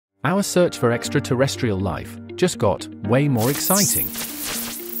Our search for extraterrestrial life just got way more exciting.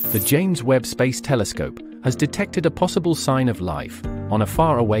 The James Webb Space Telescope has detected a possible sign of life on a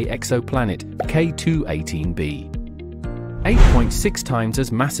faraway exoplanet, K2-18b. 8.6 times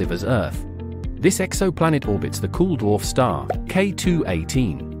as massive as Earth. This exoplanet orbits the cool dwarf star,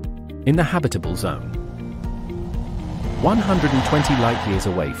 K2-18, in the habitable zone. 120 light-years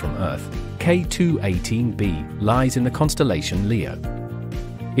away from Earth, K2-18b lies in the constellation Leo.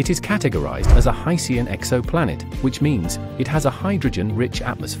 It is categorized as a Hycean exoplanet, which means it has a hydrogen-rich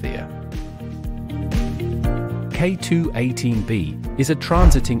atmosphere. K2-18b is a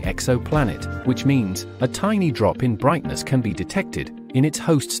transiting exoplanet, which means a tiny drop in brightness can be detected in its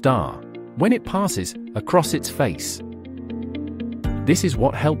host star when it passes across its face. This is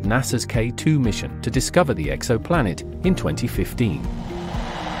what helped NASA's K2 mission to discover the exoplanet in 2015.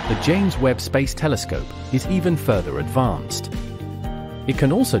 The James Webb Space Telescope is even further advanced. It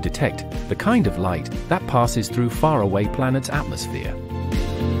can also detect the kind of light that passes through faraway planets' atmosphere.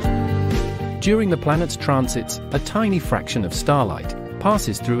 During the planet's transits, a tiny fraction of starlight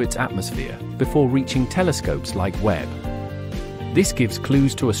passes through its atmosphere before reaching telescopes like Webb. This gives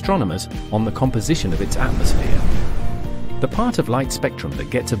clues to astronomers on the composition of its atmosphere. The part of light spectrum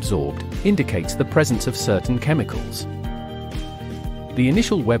that gets absorbed indicates the presence of certain chemicals. The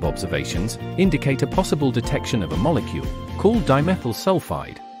initial Webb observations indicate a possible detection of a molecule called dimethyl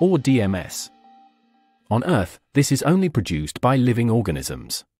sulfide, or DMS. On Earth, this is only produced by living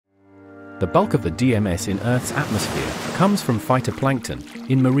organisms. The bulk of the DMS in Earth's atmosphere comes from phytoplankton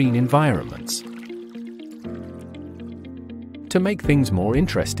in marine environments. To make things more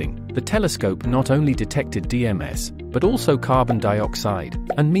interesting, the telescope not only detected DMS, but also carbon dioxide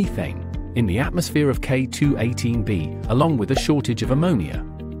and methane in the atmosphere of K2-18b, along with a shortage of ammonia.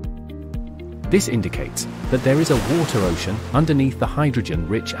 This indicates that there is a water ocean underneath the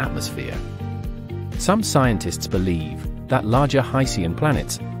hydrogen-rich atmosphere. Some scientists believe that larger Hycean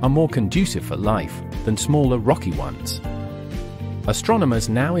planets are more conducive for life than smaller rocky ones. Astronomers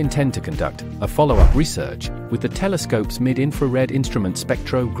now intend to conduct a follow-up research with the telescope's mid-infrared instrument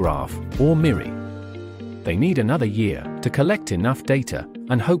spectrograph, or MIRI. They need another year to collect enough data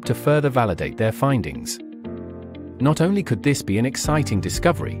and hope to further validate their findings. Not only could this be an exciting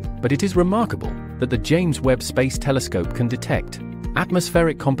discovery, but it is remarkable that the James Webb Space Telescope can detect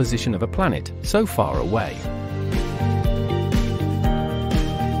atmospheric composition of a planet so far away.